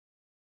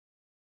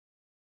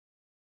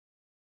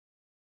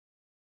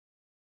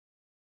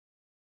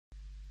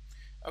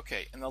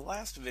Okay, in the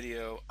last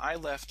video I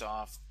left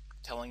off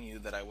telling you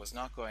that I was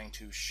not going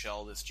to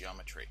shell this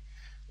geometry.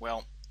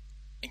 Well,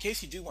 in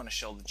case you do want to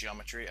shell the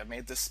geometry, I've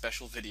made this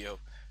special video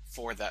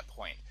for that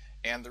point.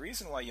 And the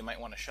reason why you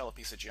might want to shell a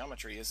piece of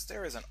geometry is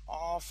there is an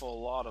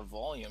awful lot of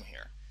volume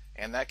here,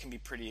 and that can be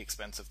pretty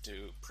expensive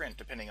to print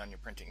depending on your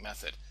printing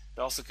method. It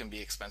also can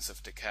be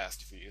expensive to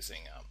cast if you're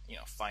using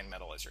fine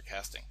metal as your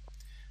casting.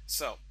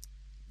 So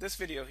this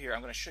video here,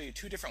 I'm going to show you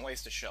two different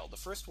ways to shell. The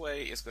first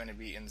way is going to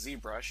be in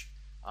ZBrush,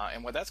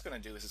 and what that's going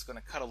to do is it's going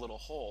to cut a little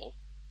hole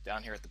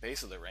down here at the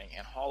base of the ring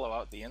and hollow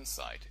out the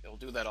inside. It'll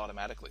do that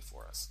automatically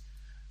for us.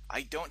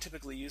 I don't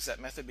typically use that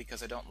method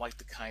because I don't like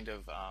the kind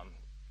of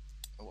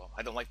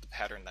I don't like the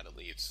pattern that it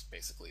leaves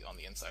basically on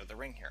the inside of the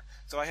ring here.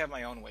 So I have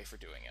my own way for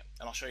doing it,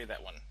 and I'll show you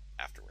that one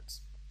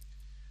afterwards.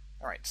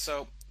 Alright,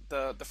 so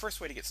the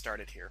first way to get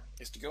started here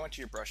is to go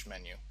into your brush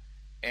menu,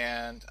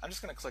 and I'm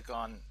just going to click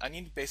on, I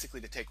need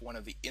basically to take one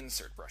of the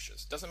insert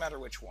brushes. Doesn't matter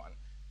which one,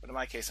 but in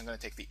my case I'm going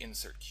to take the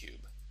insert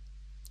cube.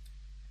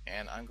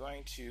 And I'm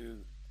going to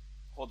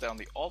hold down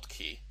the Alt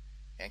key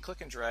and click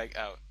and drag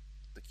out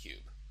the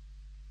cube.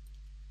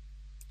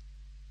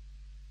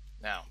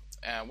 Now,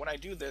 when I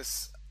do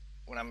this,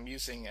 when I'm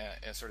using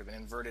a sort of an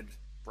inverted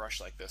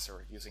brush like this,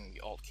 or using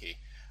the Alt key,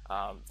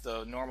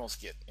 the normals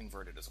get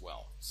inverted as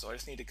well. So I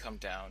just need to come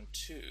down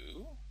to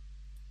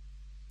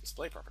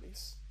Display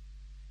Properties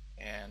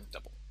and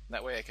double.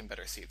 That way I can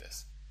better see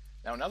this.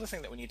 Now, another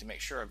thing that we need to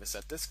make sure of is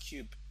that this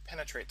cube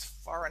penetrates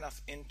far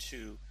enough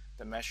into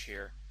the mesh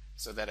here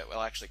so that it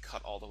will actually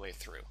cut all the way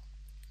through.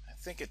 I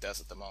think it does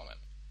at the moment.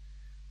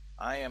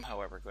 I am,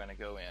 however, going to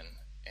go in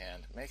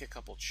and make a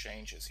couple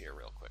changes here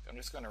real quick. I'm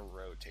just going to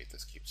rotate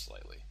this cube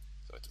slightly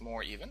so it's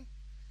more even,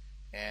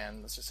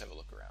 and let's just have a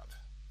look around.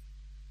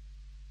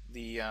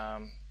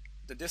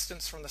 The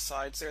distance from the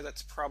sides there,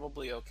 that's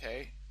probably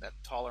okay. That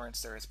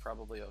tolerance there is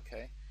probably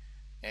okay,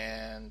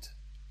 and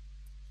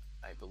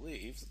I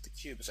believe that the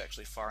cube is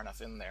actually far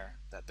enough in there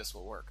that this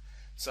will work.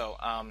 So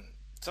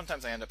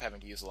sometimes I end up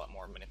having to use a lot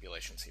more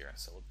manipulations here,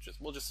 so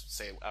we'll just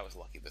say I was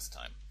lucky this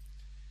time.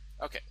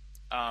 Okay,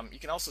 you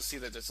can also see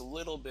that there's a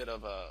little bit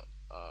of a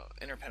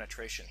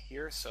interpenetration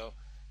here, so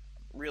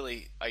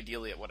really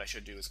ideally what I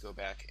should do is go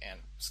back and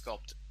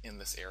sculpt in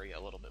this area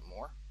a little bit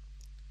more.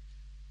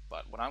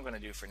 But what I'm going to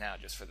do for now,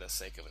 just for the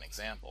sake of an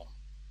example,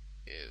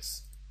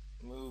 is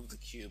move the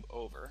cube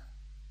over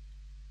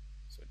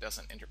so it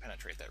doesn't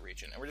interpenetrate that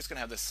region. And we're just going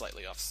to have this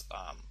slightly off,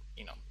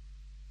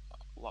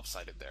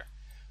 lopsided there.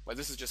 But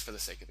this is just for the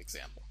sake of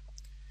example.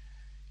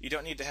 You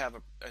don't need to have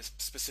a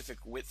specific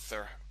width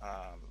or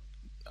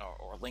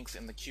length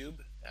in the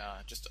cube.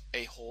 Just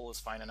a hole is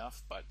fine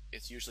enough, but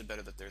it's usually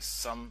better that there's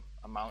some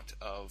amount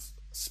of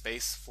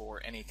space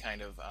for any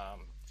kind of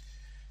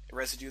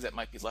residue that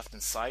might be left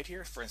inside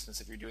here. For instance,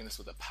 if you're doing this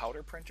with a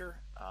powder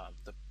printer,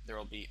 there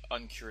will be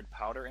uncured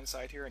powder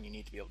inside here, and you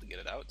need to be able to get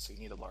it out, so you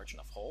need a large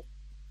enough hole.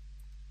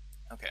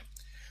 Okay.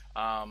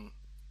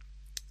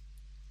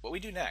 What we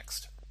do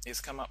next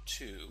is come up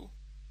to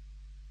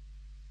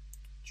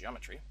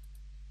Geometry,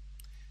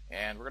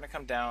 and we're going to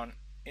come down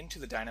into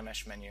the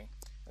Dynamesh menu.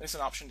 There's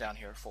an option down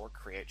here for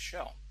Create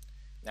Shell.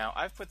 Now,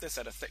 I've put this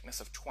at a thickness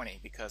of 20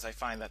 because I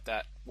find that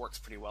that works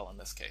pretty well in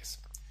this case.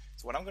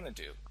 So what I'm going to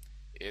do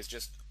is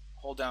just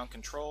hold down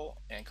Control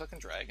and click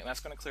and drag, and that's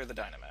going to clear the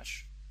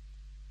Dynamesh.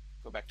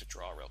 Go back to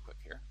Draw real quick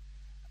here.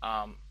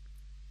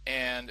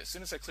 And as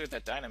soon as I cleared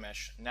that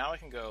Dynamesh, now I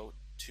can go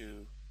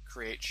to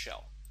Create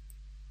Shell.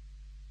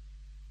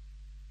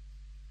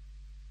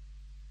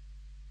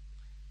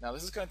 Now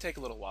this is going to take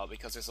a little while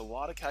because there's a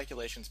lot of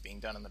calculations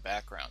being done in the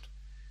background.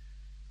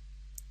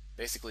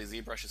 Basically,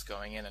 ZBrush is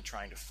going in and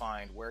trying to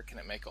find where can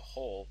it make a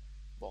hole,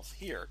 both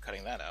here,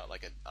 cutting that out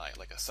like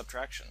a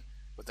subtraction,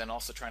 but then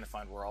also trying to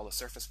find where all the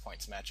surface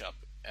points match up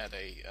at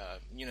a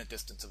unit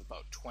distance of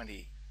about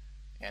 20,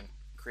 and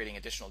creating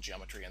additional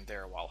geometry in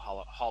there while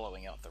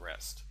hollowing out the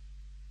rest.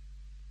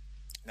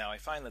 Now I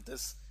find that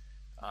this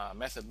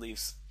method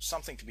leaves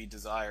something to be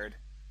desired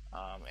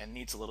and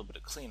needs a little bit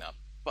of cleanup,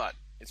 but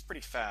it's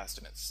pretty fast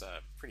and it's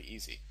pretty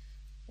easy.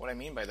 What I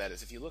mean by that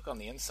is if you look on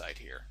the inside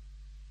here,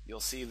 you'll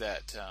see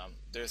that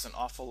there's an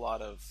awful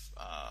lot of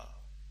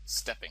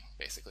stepping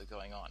basically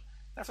going on.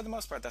 Now for the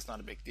most part that's not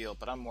a big deal,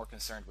 but I'm more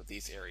concerned with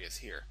these areas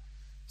here.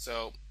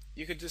 So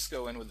you could just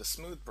go in with a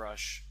smooth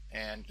brush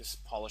and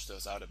just polish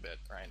those out a bit,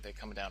 right? They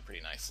come down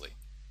pretty nicely.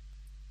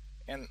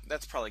 And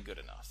that's probably good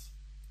enough.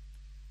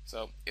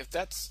 So if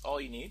that's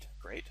all you need,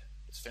 great.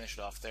 Just finish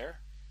it off there.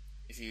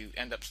 If you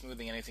end up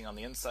smoothing anything on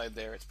the inside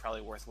there, it's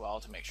probably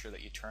worthwhile to make sure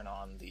that you turn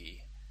on the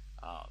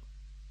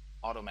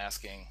auto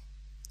masking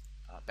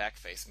back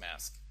face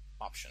mask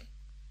option.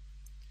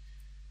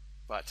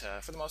 But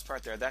for the most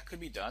part there, that could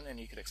be done, and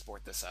you could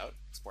export this out,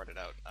 export it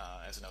out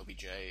as an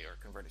OBJ or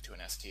convert it to an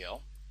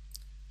STL,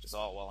 which is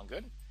all well and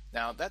good.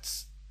 Now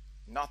that's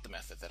not the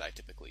method that I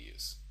typically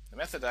use. The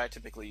method that I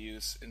typically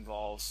use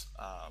involves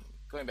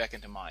going back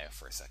into Maya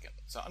for a second.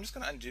 So I'm just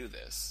going to undo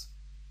this,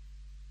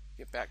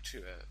 get back to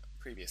a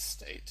previous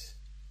state.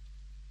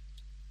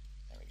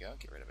 There we go,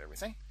 get rid of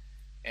everything.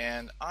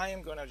 And I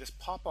am going to just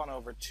pop on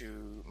over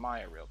to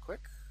Maya real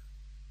quick.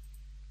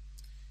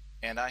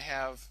 And I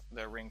have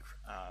the ring,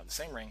 the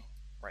same ring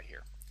right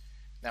here.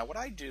 Now what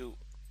I do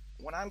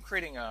when I'm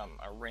creating a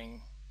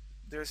ring,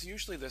 there's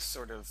usually this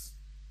sort of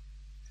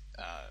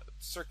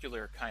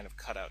circular kind of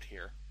cutout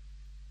here,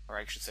 or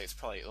I should say it's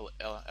probably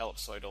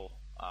ellipsoidal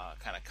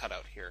kind of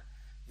cutout here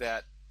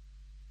that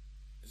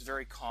is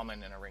very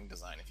common in a ring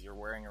design. If you're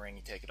wearing a ring,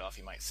 you take it off,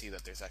 you might see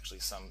that there's actually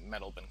some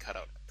metal been cut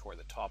out toward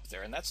the top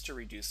there, and that's to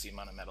reduce the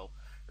amount of metal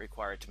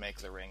required to make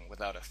the ring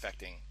without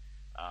affecting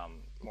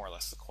more or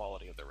less the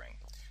quality of the ring.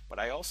 But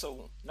I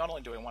also, not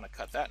only do I want to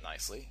cut that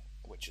nicely,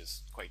 which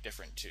is quite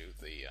different to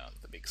the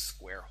big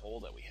square hole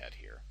that we had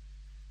here,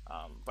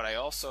 but I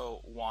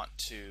also want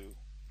to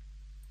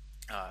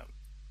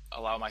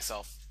allow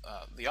myself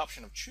the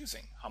option of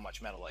choosing how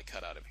much metal I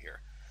cut out of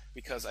here,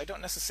 because I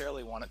don't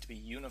necessarily want it to be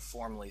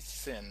uniformly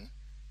thin.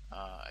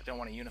 I don't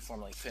want a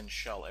uniformly thin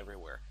shell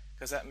everywhere,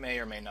 because that may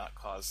or may not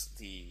cause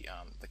the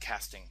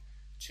casting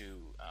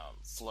to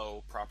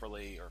flow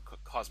properly or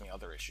cause me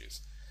other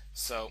issues.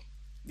 So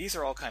these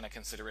are all kind of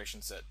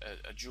considerations that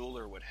a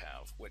jeweler would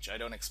have, which I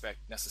don't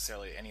expect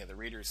necessarily any of the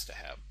readers to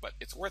have, but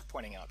it's worth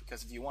pointing out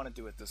because if you want to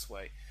do it this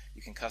way,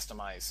 you can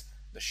customize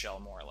the shell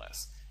more or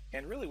less.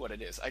 And really what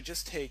it is, I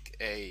just take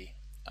a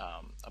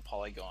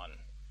polygon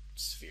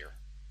sphere,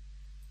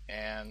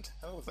 and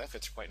oh, that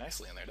fits quite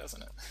nicely in there,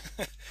 doesn't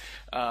it?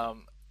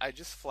 I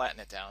just flatten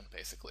it down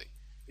basically,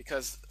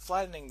 because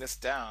flattening this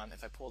down,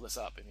 if I pull this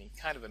up, and you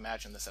kind of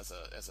imagine this as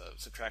a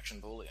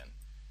subtraction Boolean,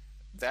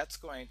 that's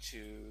going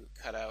to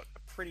cut out a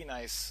pretty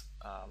nice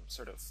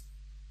sort of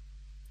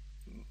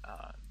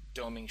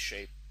doming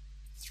shape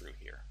through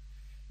here.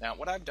 Now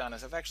what I've done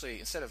is I've actually,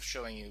 instead of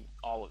showing you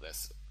all of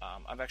this,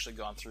 I've actually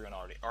gone through and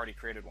already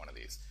created one of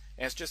these,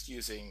 and it's just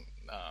using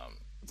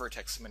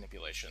vertex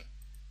manipulation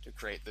to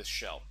create this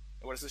shell.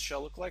 And what does this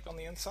shell look like on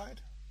the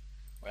inside?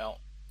 Well,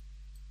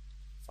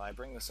 if I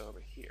bring this over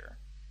here,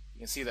 you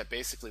can see that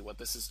basically what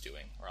this is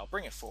doing, or I'll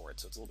bring it forward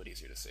so it's a little bit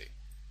easier to see.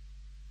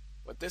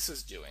 What this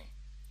is doing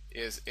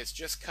is it's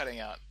just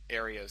cutting out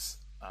areas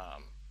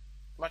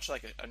much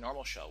like a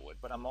normal shell would,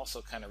 but I'm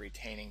also kind of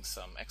retaining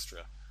some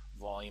extra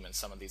volume in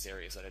some of these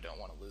areas that I don't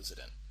want to lose it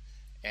in.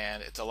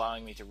 And it's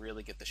allowing me to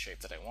really get the shape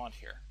that I want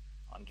here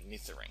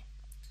underneath the ring.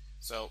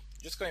 So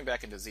just going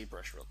back into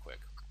ZBrush real quick.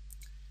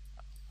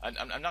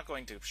 I'm not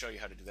going to show you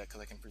how to do that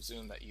because I can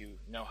presume that you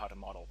know how to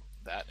model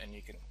that and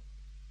you can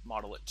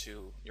model it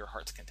to your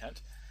heart's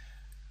content.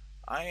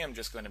 I am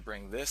just going to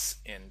bring this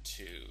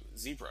into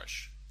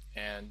ZBrush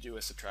and do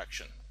a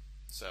subtraction.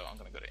 So I'm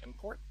going to go to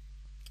Import,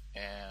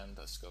 and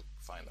let's go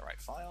find the right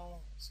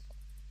file.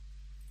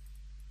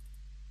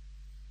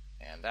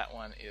 And that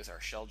one is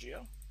our shell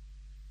geo.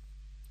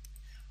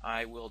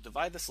 I will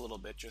divide this a little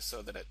bit just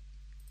so that it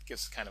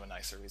gives kind of a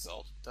nicer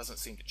result. It doesn't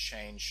seem to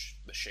change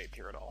the shape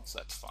here at all, so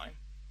that's fine.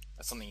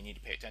 That's something you need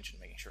to pay attention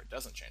to, making sure it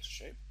doesn't change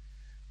the shape.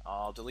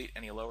 I'll delete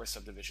any lower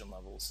subdivision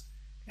levels,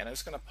 and I'm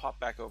just going to pop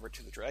back over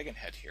to the dragon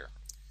head here.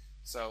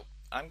 So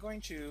I'm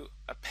going to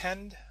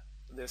append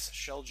this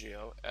shell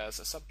geo as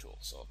a subtool.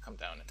 So I'll come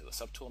down into the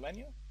subtool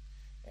menu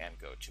and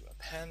go to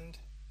append,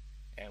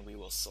 and we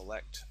will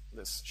select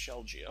this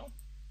shell geo.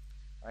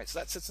 All right, so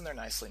that sits in there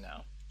nicely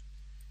now.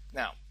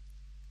 Now,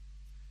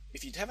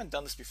 if you haven't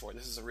done this before,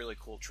 this is a really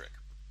cool trick.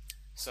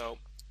 So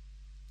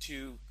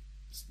to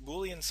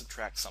Boolean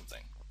subtract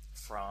something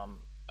from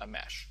a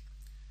mesh,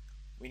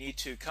 we need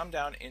to come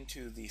down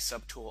into the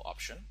subtool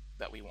option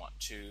that we want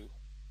to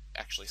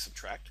actually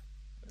subtract,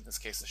 in this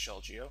case the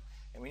shell geo,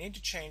 and we need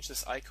to change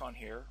this icon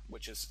here,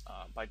 which is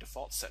by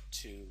default set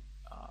to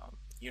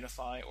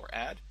unify or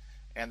add,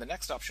 and the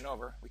next option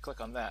over, we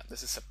click on that.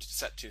 This is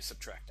set to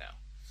subtract now.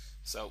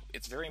 So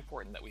it's very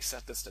important that we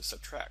set this to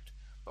subtract,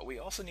 but we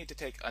also need to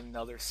take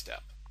another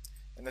step,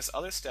 and this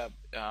other step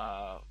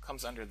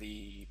comes under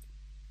the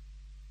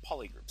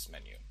polygroups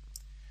menu,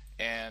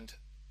 and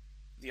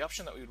the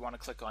option that we would want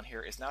to click on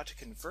here is now to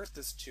convert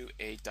this to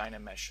a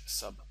Dynamesh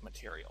sub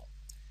material.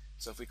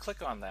 So if we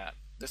click on that,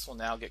 this will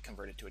now get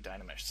converted to a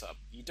Dynamesh sub.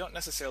 You don't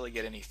necessarily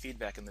get any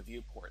feedback in the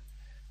viewport,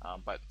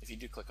 but if you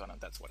do click on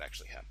it, that's what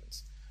actually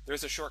happens.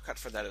 There's a shortcut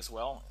for that as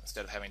well.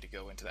 Instead of having to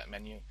go into that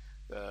menu,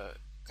 the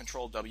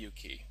Control W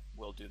key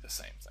will do the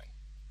same thing.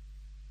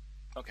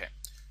 Okay,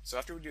 so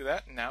after we do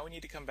that, now we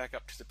need to come back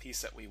up to the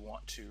piece that we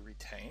want to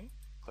retain.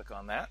 Click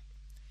on that,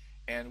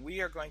 and we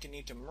are going to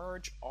need to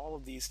merge all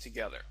of these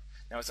together.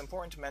 Now it's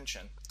important to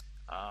mention,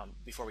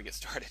 before we get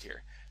started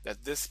here,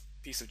 that this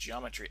piece of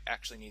geometry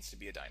actually needs to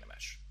be a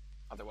Dynamesh.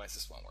 Otherwise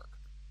this won't work.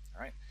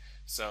 All right,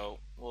 so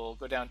we'll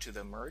go down to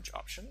the merge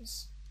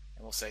options,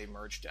 and we'll say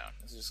merge down.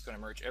 This is just going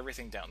to merge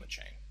everything down the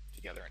chain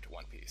together into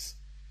one piece.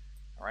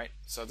 All right,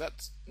 so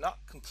that's not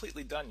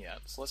completely done yet,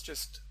 so let's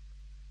just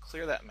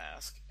clear that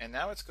mask, and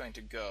now it's going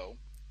to go,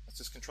 let's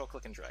just control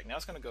click and drag. Now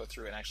it's going to go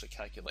through and actually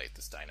calculate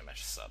this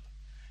Dynamesh sub,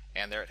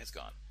 and there it has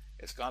gone.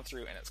 It's gone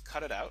through and it's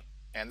cut it out,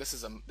 and this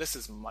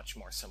is much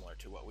more similar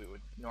to what we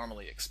would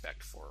normally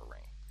expect for a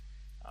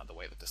ring, the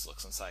way that this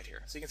looks inside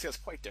here. So you can see it's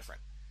quite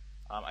different.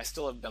 I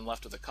still have been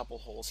left with a couple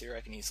holes here.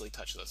 I can easily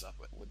touch those up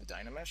with the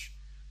Dynamesh,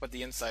 but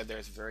the inside there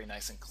is very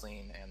nice and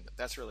clean, and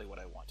that's really what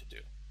I want to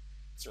do.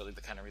 It's really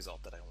the kind of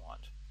result that I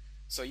want.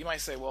 So you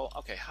might say, well,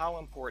 okay, how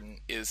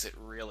important is it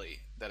really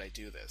that I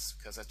do this?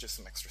 Because that's just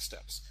some extra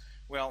steps.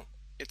 Well,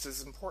 it's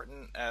as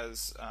important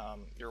as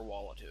your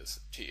wallet is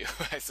to you,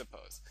 I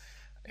suppose.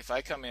 If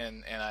I come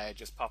in and I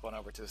just pop on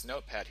over to this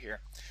notepad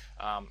here,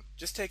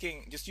 just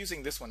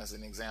using this one as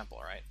an example,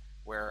 right,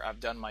 where I've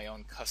done my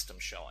own custom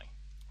shelling.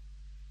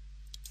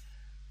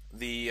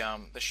 The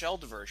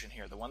shelled version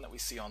here, the one that we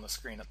see on the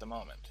screen at the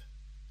moment.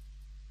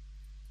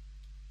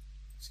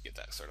 Let's get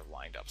that sort of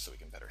lined up so we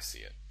can better see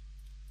it.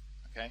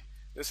 Okay,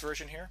 this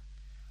version here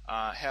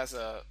has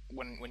a,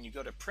 when you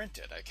go to print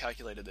it, I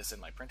calculated this in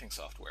my printing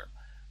software,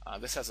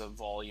 this has a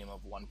volume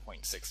of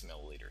 1.6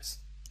 milliliters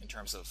in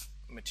terms of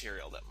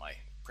material that my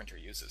printer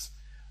uses.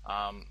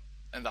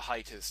 And the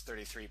height is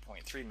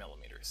 33.3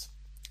 millimeters.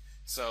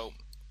 So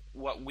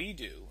what we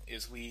do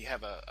is we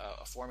have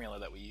a formula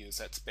that we use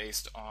that's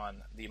based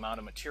on the amount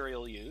of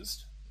material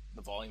used,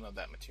 the volume of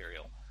that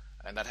material,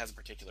 and that has a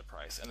particular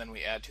price. And then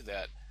we add to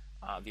that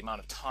the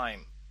amount of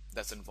time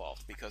that's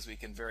involved, because we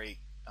can very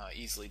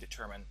easily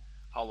determine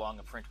how long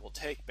a print will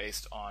take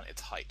based on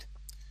its height.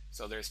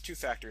 So there's two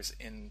factors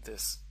in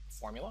this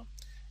formula,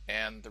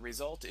 and the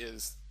result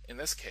is, in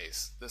this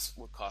case, this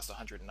would cost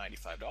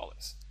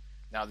 $195.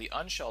 Now the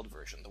unshelled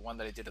version, the one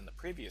that I did in the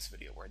previous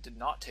video where I did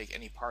not take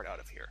any part out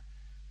of here,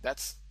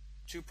 that's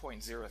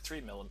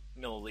 2.03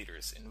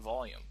 milliliters in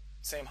volume,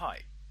 same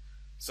height.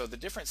 So the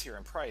difference here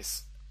in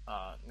price,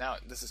 now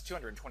this is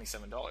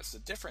 $227. The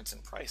difference in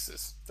price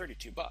is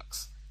 32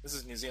 bucks. This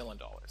is New Zealand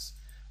dollars,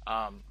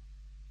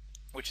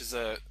 which is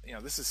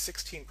this is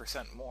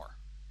 16% more.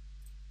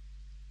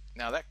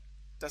 Now that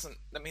doesn't,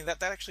 I mean,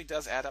 that actually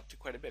does add up to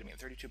quite a bit. I mean,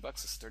 32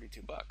 bucks is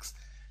 32 bucks.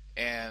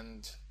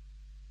 And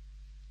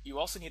you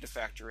also need to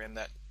factor in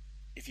that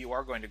if you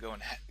are going to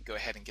go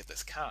ahead and get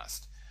this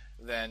cast,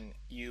 then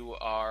you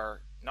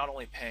are not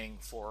only paying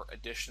for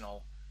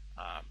additional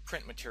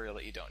print material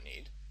that you don't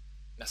need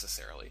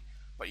necessarily,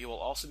 but you will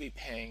also be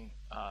paying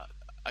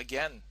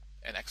again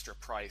an extra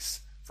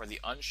price for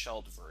the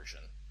unshelled version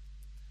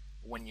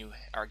when you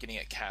are getting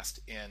it cast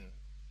in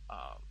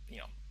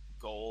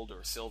gold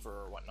or silver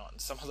or whatnot.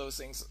 And some of those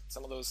things,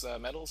 some of those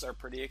metals are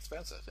pretty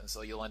expensive, and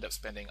so you'll end up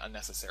spending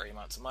unnecessary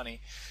amounts of money.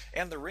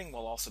 And the ring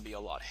will also be a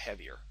lot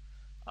heavier.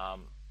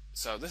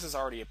 So this is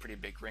already a pretty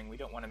big ring. We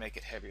don't want to make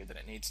it heavier than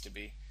it needs to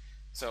be.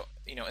 So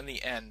in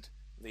the end,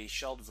 the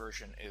shelled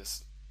version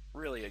is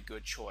really a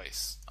good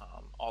choice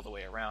all the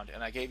way around.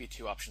 And I gave you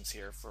two options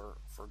here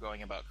for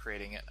going about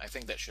creating it. I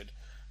think that should,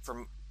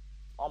 for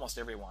almost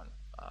everyone,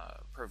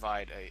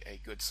 provide a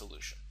good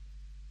solution.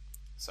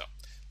 So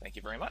thank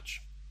you very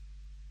much.